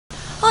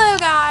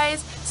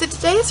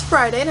is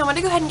Friday and I'm going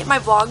to go ahead and get my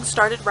vlog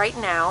started right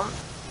now.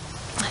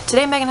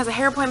 Today Megan has a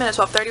hair appointment at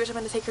 12:30, which I'm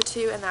going to take her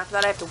to, and after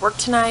that I have to work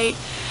tonight.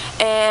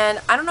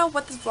 And I don't know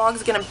what this vlog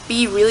is going to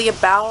be really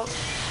about.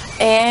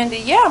 And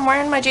yeah, I'm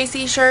wearing my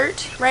JC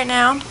shirt right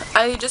now.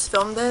 I just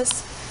filmed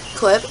this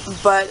clip,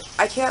 but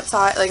I came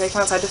outside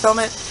to film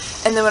it,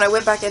 and then when I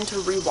went back in to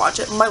rewatch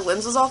it, my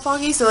lens was all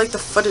foggy, so like the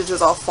footage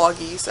was all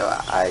foggy, so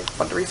I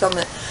wanted to refilm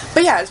it.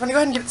 But yeah, I just want to go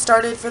ahead and get it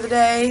started for the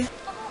day.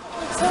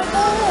 So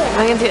good.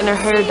 Megan's getting her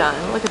hair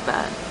done. Look at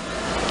that.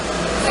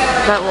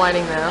 That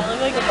lighting though. I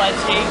look like a butt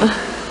cheek.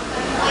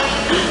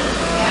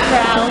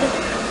 Proud.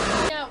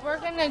 Yeah, we're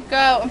gonna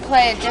go and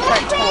play a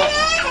different toy.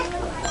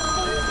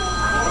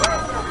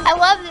 I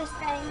love this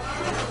thing.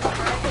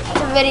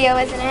 It's a video,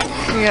 isn't it?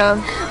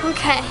 Yeah.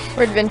 Okay.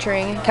 We're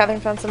adventuring.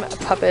 Catherine found some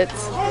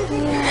puppets.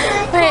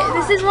 Wait,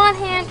 this is one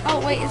hand.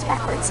 Oh wait, it's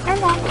backwards.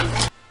 Never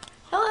mind.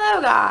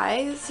 Hello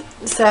guys.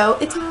 So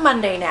it's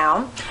Monday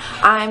now.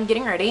 I'm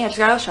getting ready. I just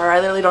got out of the shower. I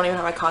literally don't even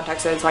have my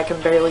contacts in, so I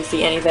can barely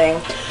see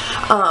anything.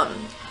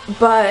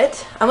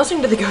 But I'm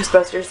listening to the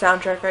Ghostbusters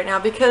soundtrack right now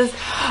because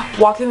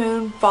Walk the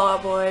Moon, Fall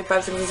Out Boy,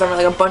 5 Seconds of Summer,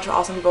 like a bunch of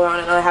awesome people are on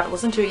it, and I haven't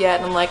listened to it yet,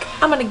 and I'm like,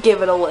 I'm gonna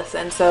give it a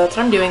listen. So that's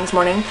what I'm doing this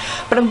morning.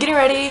 But I'm getting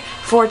ready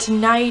for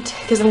tonight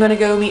because I'm gonna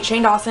go meet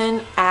Shane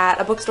Dawson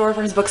at a bookstore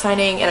for his book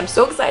signing, and I'm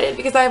so excited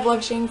because I've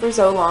loved Shane for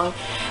so long.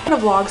 I'm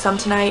gonna vlog some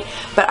tonight,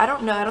 but I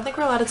don't know. I don't think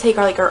we're allowed to take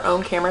our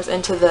own cameras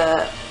into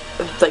the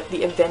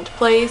event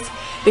place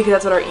because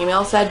that's what our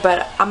email said,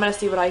 but I'm gonna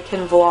see what I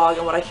can vlog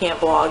and what I can't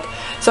vlog.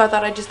 So I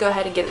thought I'd just go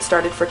ahead and get it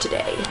started for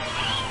today.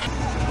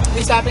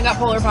 We stopped and got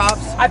Polar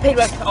Pops. I paid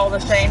back all the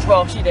change.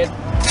 Well, she did.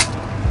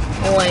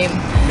 Lame.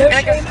 No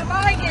and shame in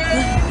my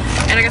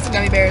game. And I got some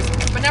gummy bears.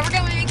 But now we're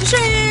going to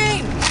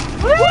Shane!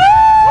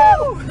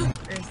 Woo!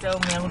 You're so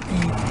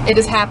milky. It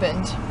has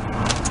happened.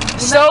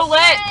 So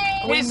lit.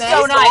 He's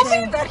so nice.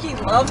 Told me that he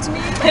loved me,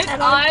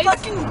 and eyes- I'm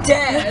fucking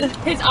dead.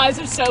 His eyes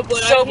are so blue.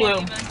 So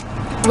blue.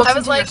 I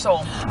was like,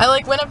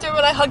 I went up to him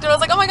and I hugged him. I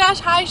was like, oh my gosh,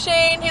 hi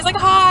Shane. He's like,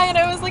 hi. And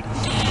I was like,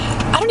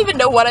 I don't even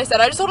know what I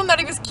said. I just told him that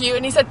he was cute,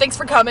 and he said thanks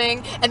for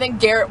coming. And then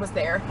Garrett was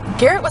there.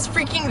 Garrett was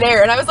freaking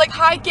there, and I was like,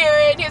 hi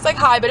Garrett. And he was like,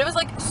 hi. But it was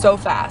like so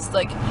fast,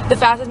 like the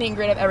fastest meet and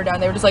greet I've ever done.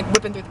 They were just like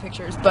whipping through the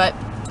pictures. But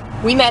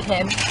we met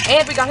him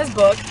and we got his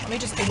book. Let me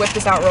just whip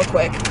this out real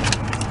quick.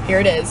 Here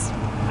it is.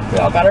 We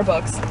all got our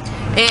books,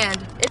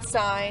 and it's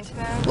signed.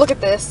 Look at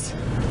this.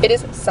 It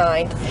is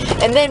signed.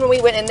 And then when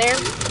we went in there,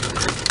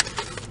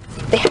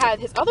 they had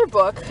his other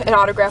book, an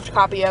autographed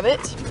copy of it,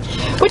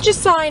 which is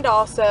signed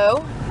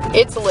also.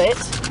 It's lit.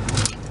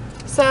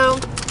 So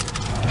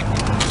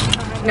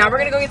now we're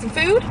gonna go get some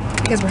food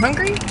because we're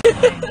hungry.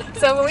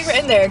 So when we were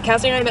in there,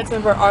 Cassie and I met some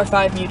of our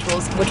R5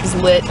 mutuals, which was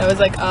lit. I was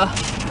like,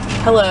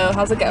 hello,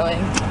 how's it going?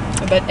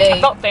 But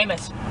I felt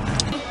famous.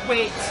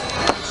 Wait.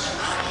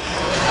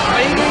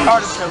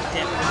 Artichoke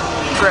dip.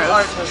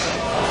 gross.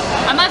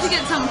 I'm about to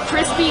get some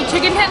crispy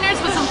chicken tenders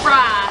with some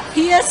fries.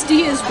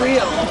 PSD is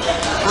real.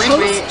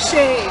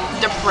 Post-shave.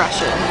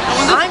 Depression.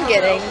 I'm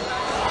getting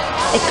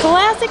a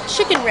classic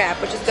chicken wrap,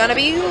 which is gonna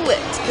be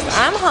lit because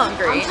I'm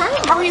hungry.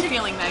 How are you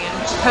feeling, Megan?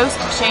 Post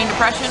Shane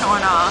depression or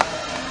not?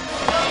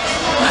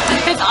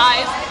 His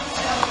eyes.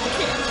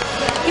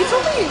 He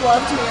told me he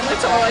loved me, and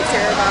that's all I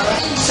care about.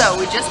 So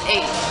we just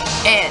ate,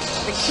 and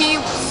the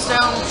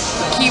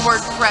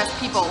keyword press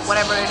people,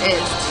 whatever it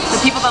is, the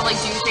people that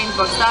like do Shane's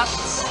book stuff,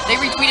 they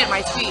retweeted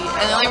my tweet,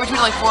 and they only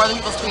retweeted like 4 other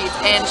people's tweets,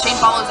 and Shane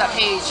follows that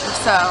page,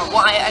 so,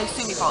 well, I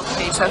assume he follows the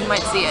page, so he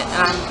might see it,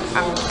 and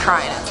I'm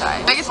crying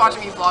inside. Megan's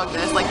watching me vlog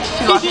this, like,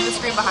 she's watching the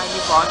screen behind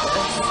me vlog this.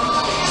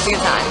 It's a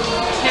good time.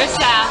 Here's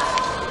Cass.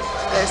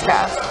 There's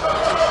Cass.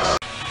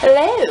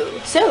 Hello!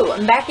 So,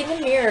 I'm back in the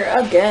mirror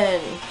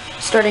again.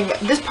 Starting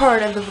this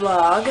part of the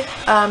vlog.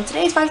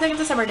 Today is 5 Seconds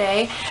of Summer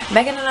Day.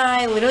 Megan and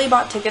I literally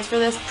bought tickets for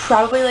this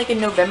probably like in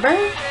November.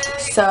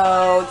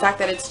 So the fact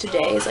that it's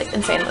today is like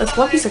insane. It's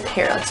one piece of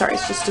hair. Like, sorry,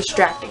 it's just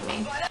distracting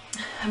me.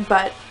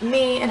 But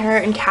me and her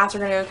and Cass are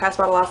gonna go. Cass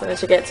bought a last minute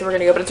ticket, so we're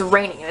gonna go. But it's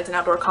raining and it's an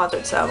outdoor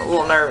concert, so I'm a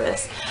little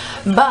nervous.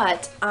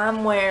 But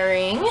I'm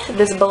wearing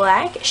this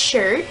black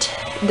shirt,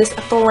 this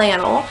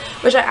flannel,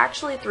 which I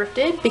actually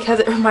thrifted because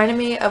it reminded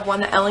me of one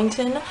that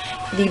Ellington,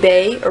 the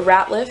Bay, or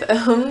Ratliff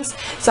owns.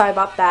 So I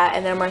bought that,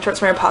 and then I'm wearing shorts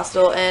from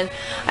Apostle, and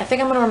I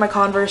think I'm gonna wear my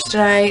Converse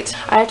tonight.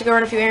 I have to go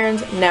run a few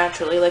errands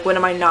naturally. Like, when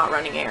am I not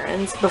running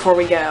errands before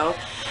we go?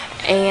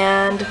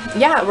 And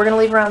yeah, we're gonna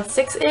leave around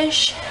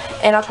 6-ish,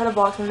 and I'll try to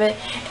vlog some of it.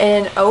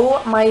 And oh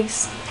my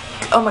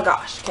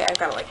gosh, okay, I've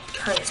gotta like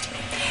turn this to me.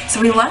 So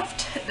we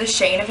left the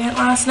Shane event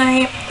last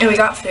night, and we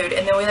got food,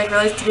 and then we like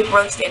realized people were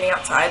like standing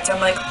outside, so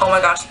I'm like, oh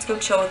my gosh, let's go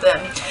chill with them.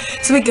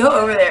 So we go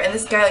over there, and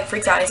this guy like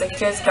freaks out. He's like, you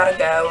guys gotta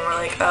go, and we're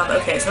like,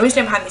 okay. So we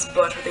stand behind this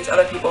bush with these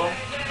other people,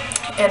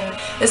 and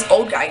this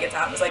old guy gets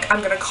out and is like,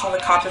 I'm gonna call the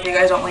cops if you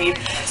guys don't leave.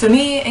 So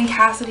me and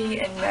Cassidy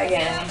and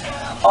Megan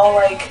all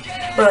like,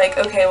 we're like,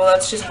 okay, well,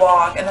 let's just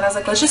walk. And then I was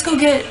like, let's just go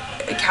get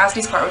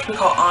Cassidy's car, which we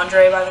call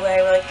Andre, by the way.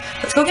 We're like,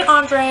 let's go get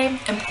Andre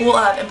and pull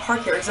up and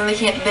park here, because then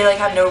they like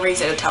have no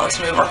reason to tell us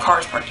to move. Our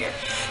car's parked here.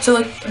 So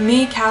like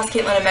me, Cass,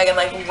 Caitlin, and Megan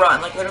like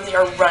run, like literally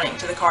are running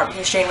to the car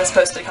because Shane was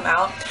supposed to come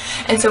out.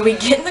 And so we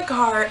get in the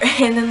car,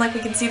 and then like we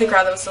can see the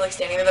crowd that was still like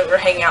standing there that we were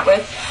hanging out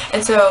with.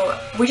 And so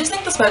we just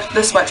think the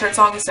sweatshirt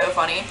song is so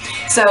funny.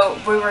 So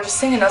we were just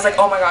singing. I was like,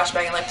 oh my gosh,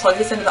 Megan, like plug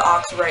this into the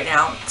aux right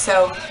now.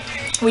 So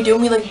we do,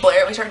 and we like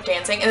blare it, we start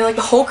dancing, and then like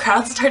the whole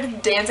crowd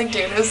started dancing too.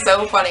 It was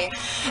so funny.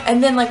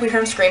 And then like we heard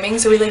him screaming,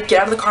 so we like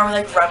get out of the car and we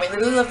like run. We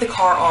literally left the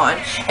car on,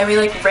 and we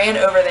like ran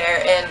over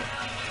there, and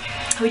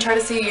we tried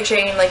to see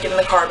Shane like get in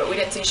the car, but we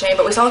didn't see Shane.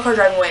 But we saw the car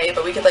driving away,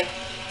 but we could like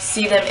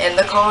see them in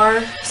the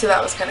car, so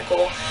that was kind of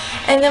cool.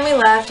 And then we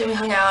left and we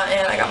hung out,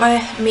 and I got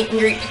my meet and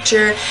greet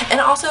picture, and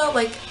also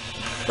like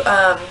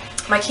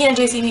my Kenan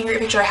JC meet and greet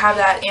picture, I have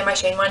that, and my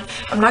Shane one.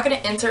 I'm not going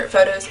to insert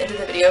photos into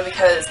the video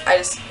because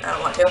I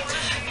don't want to,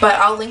 but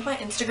I'll link my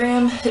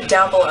Instagram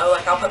down below.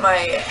 Like I'll put my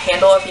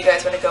handle if you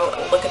guys want to go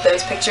look at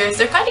those pictures.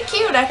 They're kind of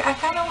cute. I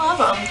kind of love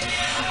them.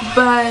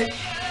 But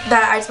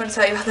I just want to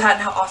tell you about that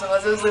and how awesome it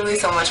was. It was literally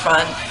so much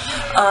fun.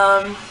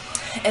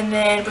 And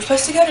then we're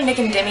supposed to go to Nick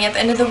and Demi at the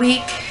end of the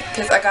week,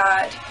 because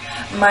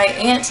my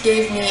aunt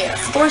gave me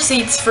 4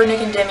 seats for Nick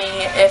and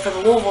Demi for the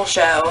Louisville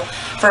show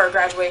for her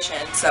graduation,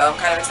 so I'm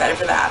kind of excited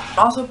for that. I'm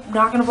also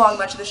not going to vlog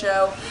much of the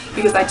show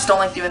because I just don't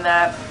like doing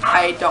that.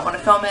 I don't want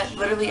to film it.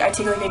 Literally, I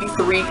take like maybe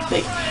 3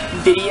 like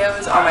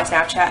videos on my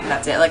Snapchat, and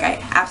that's it. Like I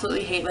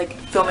absolutely hate like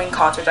filming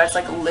concerts. I just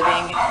like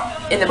living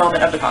in the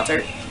moment of the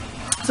concert.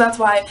 So that's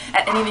why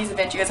at any of these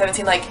events you guys haven't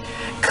seen like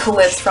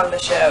clips from the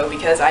show,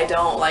 because I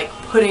don't like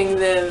putting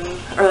them,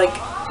 or like,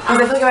 because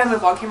I feel like if I have my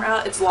vlog camera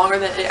out, it's longer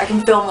than, I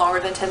can film longer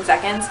than 10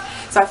 seconds.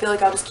 So I feel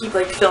like I'll just keep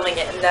like filming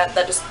it, and that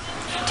just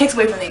takes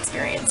away from the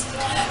experience.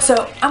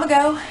 So I'm gonna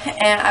go,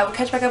 and I will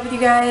catch back up with you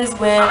guys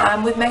when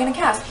I'm with Megan and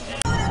Cass.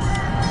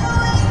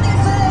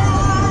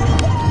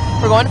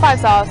 We're going to 5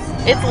 Sauce.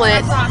 It's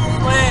lit.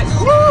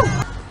 Woo!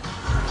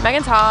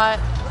 Megan's hot.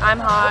 I'm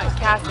hot.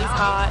 Cassie's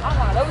hot.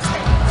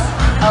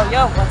 Oh,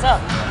 yo, what's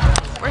up?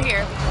 We're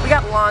here. We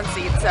got lawn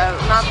seats, so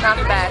not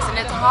the best, and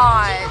it's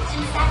hot.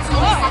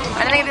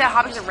 I didn't think it'd be that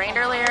hot because it rained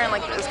earlier and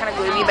like it was kind of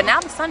gloomy, but now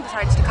the sun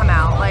decides to come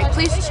out. Like,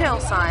 please chill,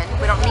 sun.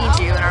 We don't need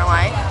you in our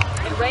life.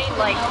 It rained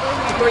like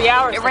 3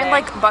 hours. It rained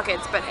like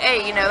buckets, but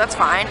hey, you know, that's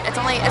fine. It's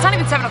not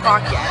even 7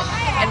 o'clock yet,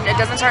 and it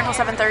doesn't start until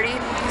 7:30,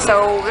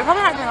 so they're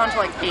probably not going on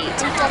until like 8.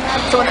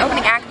 So when the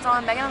opening act is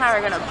on, Megan and I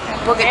are gonna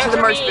book it to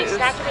the merch booth.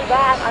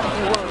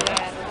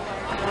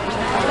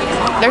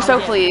 They're so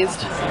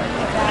pleased.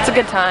 It's a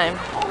good time,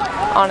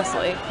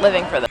 honestly,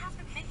 living for them.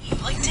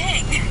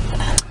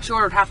 She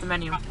ordered half the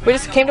menu. We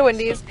just came to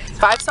Wendy's.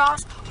 5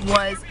 Sauce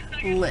was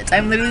lit.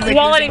 I'm literally like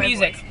quality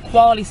music,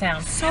 quality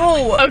sound.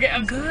 So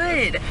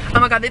good. Oh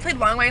my god, they played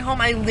Long Way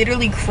Home. I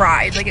literally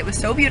cried. Like, it was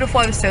so beautiful.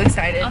 I was so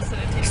excited.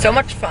 So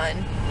much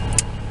fun.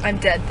 I'm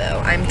dead though.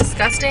 I'm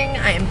disgusting.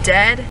 I am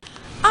dead.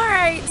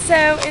 Alright,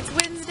 so it's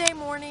Wednesday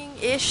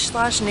morning-ish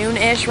 /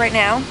 noon-ish right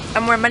now.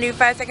 I'm wearing my new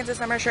 5 Seconds of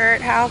Summer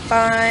shirt. How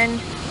fun.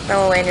 Got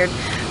a little lanyard.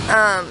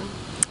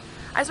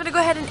 I just want to go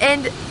ahead and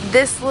end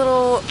this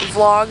little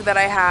vlog that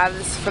I have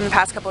from the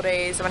past couple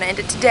days. I'm going to end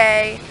it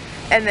today,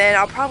 and then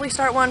I'll probably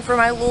start one for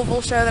my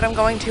Louisville show that I'm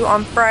going to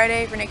on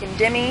Friday for Nick and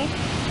Demi.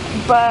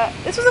 But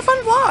this was a fun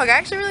vlog. I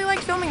actually really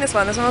liked filming this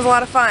one. This one was a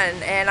lot of fun,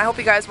 and I hope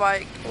you guys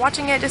liked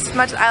watching it just as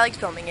much as I liked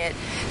filming it.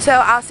 So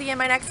I'll see you in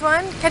my next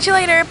one. Catch you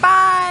later.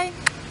 Bye!